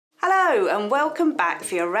Hello and welcome back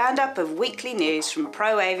for your roundup of weekly news from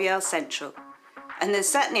Pro AVL Central. And there's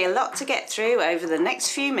certainly a lot to get through over the next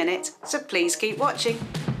few minutes, so please keep watching.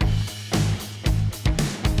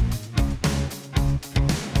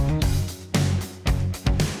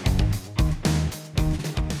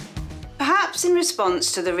 Perhaps in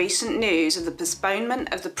response to the recent news of the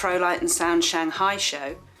postponement of the Pro Light and Sound Shanghai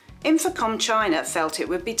show, Infocom China felt it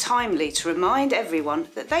would be timely to remind everyone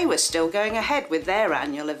that they were still going ahead with their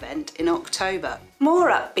annual event in October.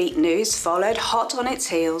 More upbeat news followed hot on its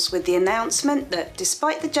heels with the announcement that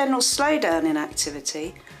despite the general slowdown in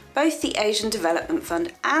activity, both the Asian Development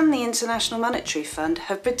Fund and the International Monetary Fund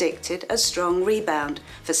have predicted a strong rebound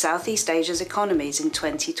for Southeast Asia's economies in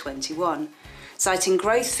 2021, citing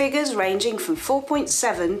growth figures ranging from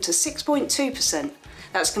 4.7% to 6.2%.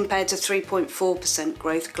 That's compared to 3.4%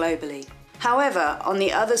 growth globally. However, on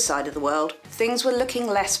the other side of the world, things were looking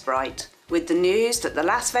less bright, with the news that the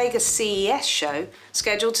Las Vegas CES show,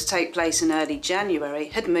 scheduled to take place in early January,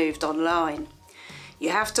 had moved online. You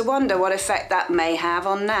have to wonder what effect that may have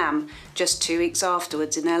on NAMM just 2 weeks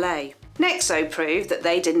afterwards in LA. Nexo proved that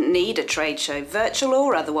they didn't need a trade show, virtual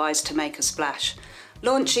or otherwise, to make a splash,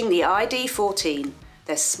 launching the ID14,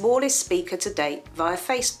 their smallest speaker to date, via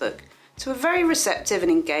Facebook, to a very receptive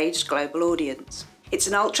and engaged global audience. It's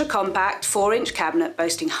an ultra-compact 4-inch cabinet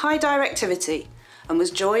boasting high directivity and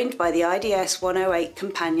was joined by the IDS 108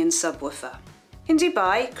 companion subwoofer. In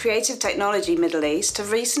Dubai, Creative Technology Middle East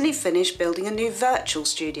have recently finished building a new virtual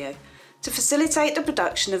studio to facilitate the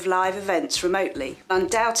production of live events remotely,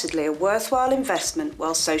 undoubtedly a worthwhile investment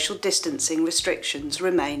while social distancing restrictions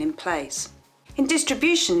remain in place. In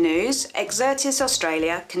distribution news, Exertis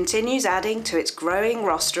Australia continues adding to its growing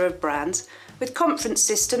roster of brands, with conference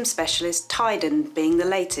system specialist Tidon being the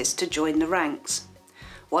latest to join the ranks.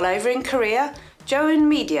 While over in Korea, Joan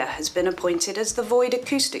Media has been appointed as the Void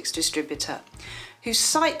Acoustics distributor, who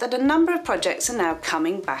cite that a number of projects are now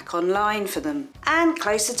coming back online for them. And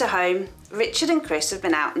closer to home, Richard and Chris have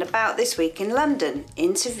been out and about this week in London,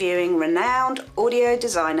 interviewing renowned audio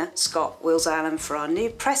designer Scott Wills-Allen for our new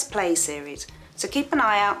Press Play series. So keep an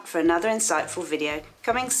eye out for another insightful video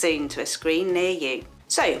coming soon to a screen near you.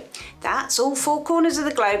 So that's all 4 corners of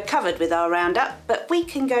the globe covered with our roundup, but we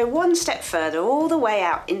can go one step further all the way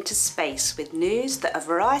out into space with news that a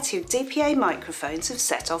variety of DPA microphones have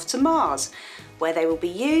set off to Mars, where they will be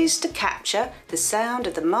used to capture the sound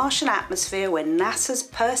of the Martian atmosphere when NASA's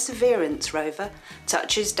Perseverance rover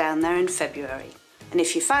touches down there in February. And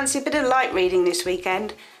if you fancy a bit of light reading this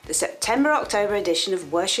weekend, the September-October edition of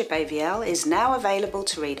Worship AVL is now available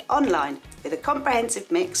to read online with a comprehensive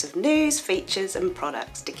mix of news, features and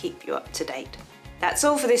products to keep you up to date. That's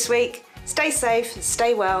all for this week. Stay safe,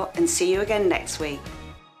 stay well and see you again next week.